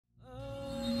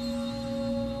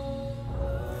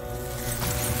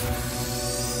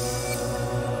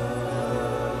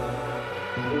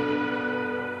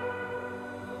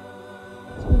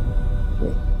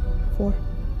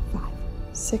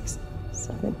6,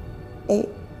 7, 8,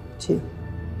 2,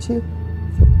 2,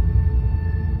 3.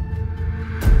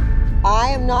 I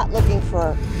am not looking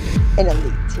for an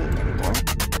elite team anymore.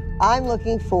 I'm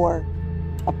looking for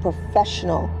a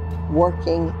professional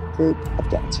working group of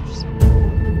dancers.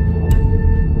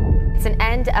 It's an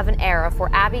end of an era for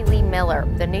Abby Lee Miller.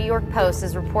 The New York Post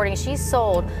is reporting she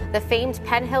sold the famed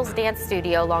Penn Hills Dance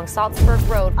Studio along Salzburg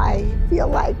Road. I feel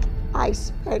like I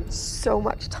spent so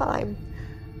much time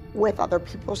with other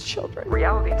people's children.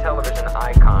 Reality television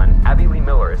icon Abby Lee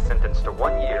Miller is sentenced to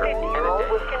 1 year and a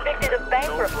day. Was convicted of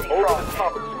bankruptcy Over fraud. the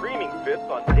top of screaming fits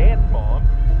on Dance Mom.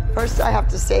 First, I have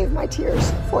to save my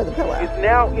tears for the pillow. Is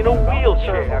now in a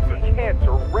wheelchair after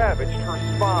cancer ravaged her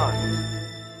spine.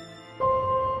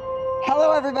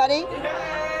 Hello, everybody.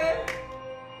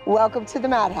 Welcome to the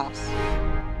Madhouse.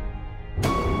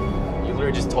 You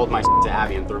literally just told my to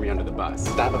Abby and threw me under the bus.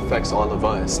 That affects all of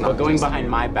us. But going behind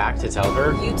my back to tell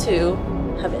her. You two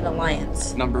have an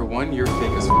alliance. Number one, you're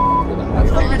fake as for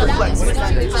that.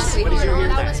 What is your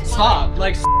weird thing? Stop,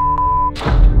 like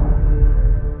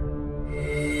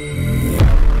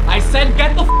I said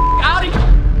get the out of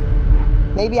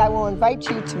here! Maybe I will invite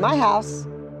you to my house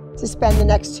to spend the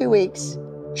next 2 weeks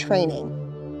training.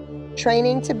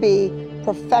 Training to be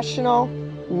professional,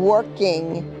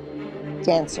 working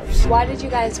dancers. Why did you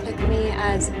guys pick me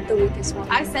as the weakest one?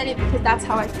 I said it because that's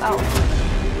how I felt.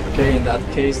 Okay, in that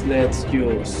case, let's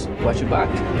use watch your back.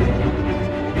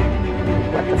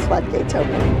 Let the floodgates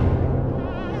open.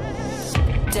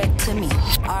 Dead to me,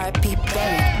 R.I.P.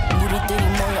 buried. 무리들이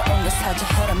몰려온 걸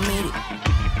사자하라 미리.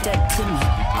 Dead to me,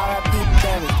 R.I.P.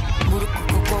 buried. 무릎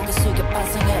꿇고 고개 숙여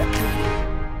반성해라 피리.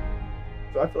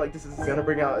 So I feel like this is gonna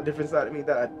bring out a different side of me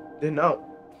that I didn't know.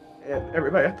 And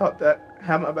everybody I thought that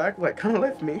had my back, like, kind of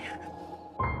left me.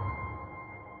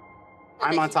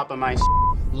 I'm on top of my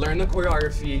Learn the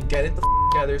choreography, get it the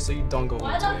together so you don't go into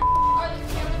it.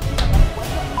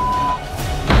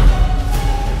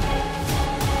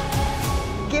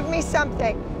 Give me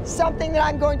something that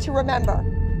I'm going to remember.